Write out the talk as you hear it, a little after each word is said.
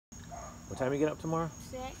What time you get up tomorrow?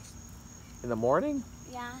 6. In the morning?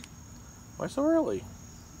 Yeah. Why so early?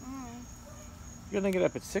 Mm. You're gonna get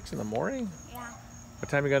up at 6 in the morning? Yeah. What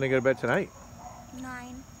time are you gonna go to bed tonight?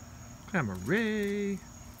 9. Marie.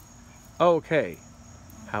 Okay.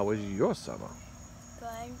 How was your summer?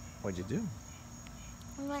 Good. What'd you do?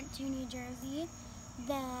 We went to New Jersey,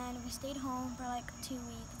 then we stayed home for like 2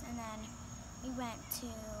 weeks, and then we went to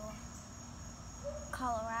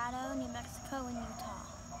Colorado, New Mexico, and Utah.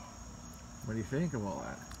 What do you think of all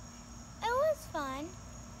that? It was fun.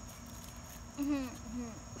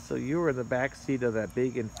 So you were in the back seat of that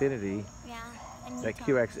big Infiniti, Yeah. And that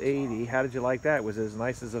Utah. QX80. How did you like that? Was it as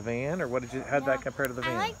nice as a van, or what did you? How did that compare to the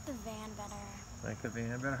van? I like the van better. Like the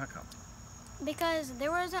van better? How come? Because there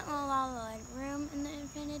wasn't a lot of leg room in the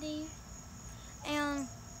Infiniti, and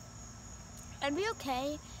it'd be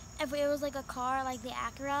okay if it was like a car like the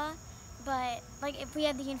Acura, but like if we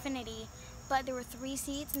had the Infiniti, but there were 3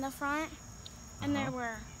 seats in the front, and there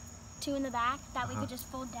were 2 in the back that we could just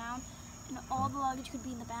fold down, and all the luggage could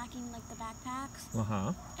be in the back, in like the backpacks,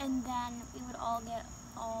 and then we would all get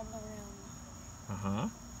all the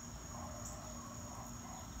room.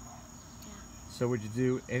 Yeah. So would you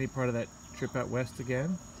do any part of that trip out west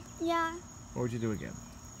again? Yeah. What would you do again?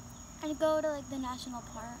 I'd go to like the national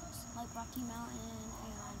parks, like Rocky Mountain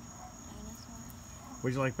and Dinosaur.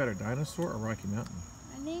 Would you like better, Dinosaur or Rocky Mountain?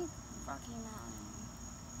 I think Rocky Mountain.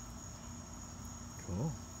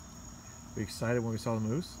 Cool. Were you excited when we saw the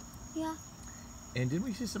moose? Yeah. And didn't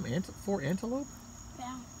we see some 4 antelope?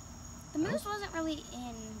 Yeah. The moose wasn't really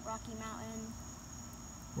in Rocky Mountain.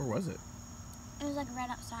 Where was it? It was like right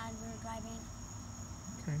outside. We were driving.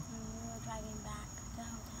 Okay. And we were driving back to the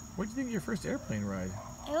hotel. What did you think of your first airplane ride?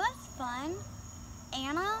 It was fun.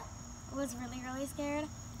 Anna was really, really scared.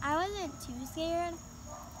 I wasn't too scared.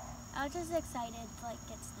 I was just excited to like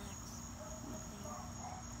get snacks.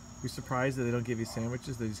 You surprised that they don't give you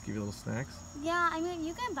sandwiches? They just give you little snacks? Yeah, I mean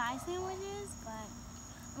you can buy sandwiches, but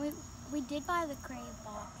we did buy the Crave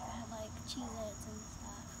box that had like Cheez-Its and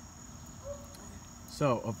stuff.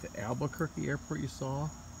 So, of the Albuquerque airport you saw,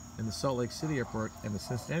 and the Salt Lake City airport, and the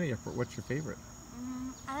Cincinnati airport, what's your favorite?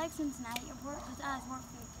 I like Cincinnati airport because it has more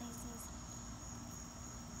food places.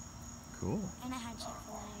 Cool. And it had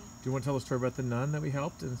Chick-fil-A. Do you want to tell the story about the nun that we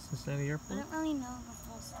helped in Cincinnati I airport? don't really know the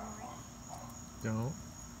full story. Don't?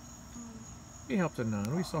 We helped a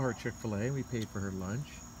nun. We saw her at Chick-fil-A and we paid for her lunch.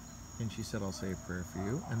 And she said, I'll say a prayer for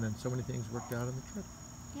you. And then so many things worked out in the trip.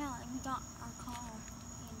 Yeah, like we got our car,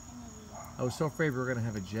 the Infiniti. I was so afraid we were going to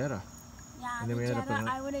have a Jetta. Yeah, And then the we ended up Jetta, in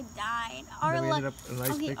a- I would have died. then we ended up in a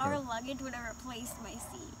nice Okay, pickup. our luggage would have replaced my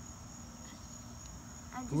seat.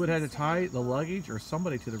 Who would have had to tie the luggage or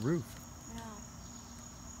somebody to the roof?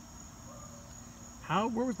 No.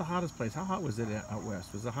 Where was the hottest place? How hot was it out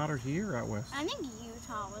west? Was it hotter here or out west? I think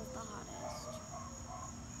Utah was the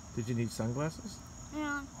hottest. Did you need sunglasses?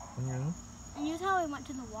 Yeah. Yeah. In Utah, we went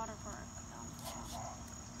to the water park.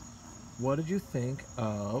 What did you think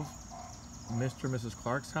of Mr. and Mrs.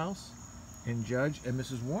 Clark's house and Judge and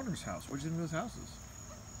Mrs. Warner's house? What did you think of those houses?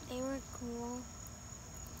 They were cool.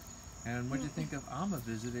 And what did you think of Amma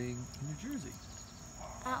visiting New Jersey?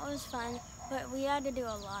 That was fun, but we had to do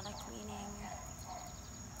a lot of cleaning.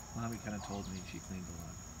 Mommy kind of told me she cleaned a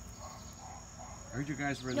lot. I heard you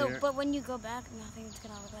guys were No, there. but when you go back, nothing's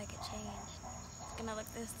gonna look like it changed. It's gonna look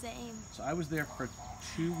the same. So I was there for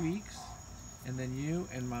 2 weeks, and then you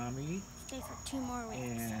and Mommy Stay for 2 more weeks.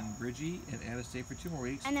 and Bridgie and Anna stayed for 2 more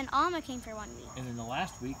weeks. And then Alma came for 1 week. And in the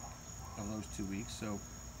last week of those 2 weeks, so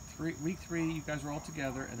week 3, you guys were all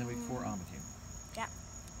together, and then week 4, Alma came. Yeah.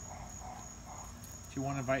 Do you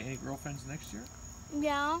want to invite any girlfriends next year?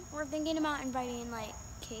 Yeah, we're thinking about inviting like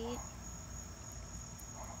Kate.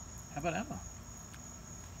 How about Emma?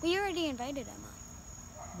 We already invited Emma.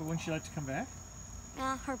 But wouldn't she like to come back?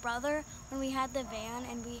 Her brother, when we had the van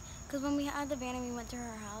and we went to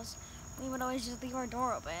her house, we would always just leave our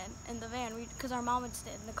door open in the van because our mom would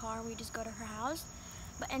stay in the car and we'd just go to her house.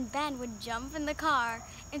 And Ben would jump in the car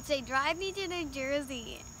and say, drive me to New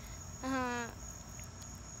Jersey. Am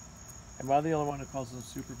I the only one who calls him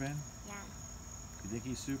Super Ben? Yeah. You think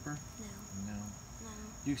he's super? No. No. No.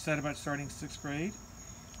 You excited about starting 6th grade?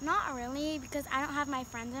 Not really, because I don't have my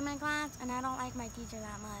friends in my class and I don't like my teacher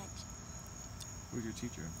that much. Who's your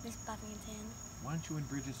teacher? Miss Buffington. Why don't you and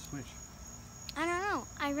Bridget switch? I don't know.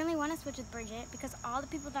 I really want to switch with Bridget because all the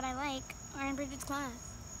people that I like are in Bridget's class.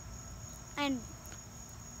 And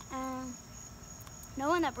no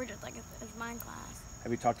one that Bridget's like is my class.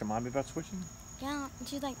 Have you talked to Mommy about switching? Yeah, and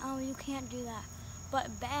she's like, oh, you can't do that. But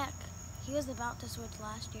Beck, he was about to switch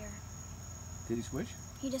last year. Did he switch?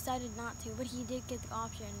 He decided not to, but he did get the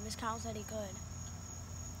option. Miss Kyle said he could.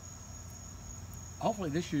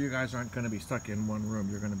 hopefully this year you guys aren't going to be stuck in one room.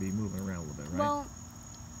 You're going to be moving around a little bit, right? Well,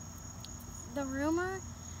 the rumor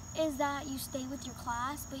is that you stay with your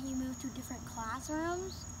class, but you move to different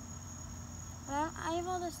classrooms. But I have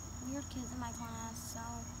all these weird kids in my class, so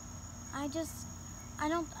I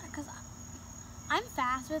don't, because I'm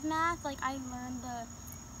fast with math. Like, I learned the,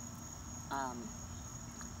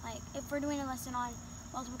 like, if we're doing a lesson on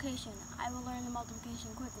multiplication, I will learn the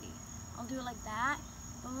multiplication quickly. I'll do it like that.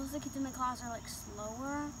 But most of the kids in my class are, like,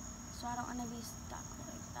 slower, so I don't want to be stuck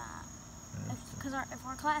like that. Because if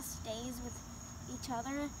our class stays with each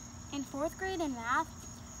other, in 4th grade in math,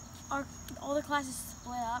 all the classes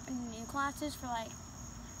split up into new classes for, like,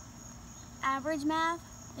 average math,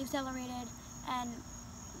 accelerated, and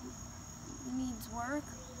needs work.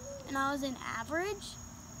 And I was in average,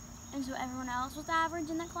 and so everyone else was average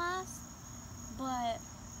in that class. But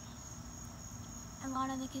a lot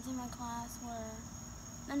of the kids in my class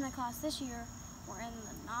this year were in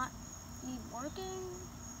the not need working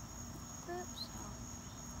group, so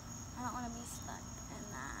I don't want to be stuck in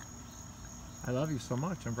that. I love you so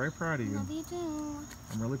much. I'm very proud of you. I love you too.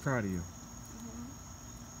 I'm really proud of you.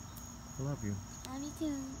 I love you. I love you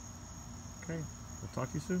too. Okay. We'll talk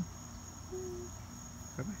to you soon.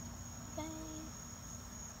 Bye-bye. Bye.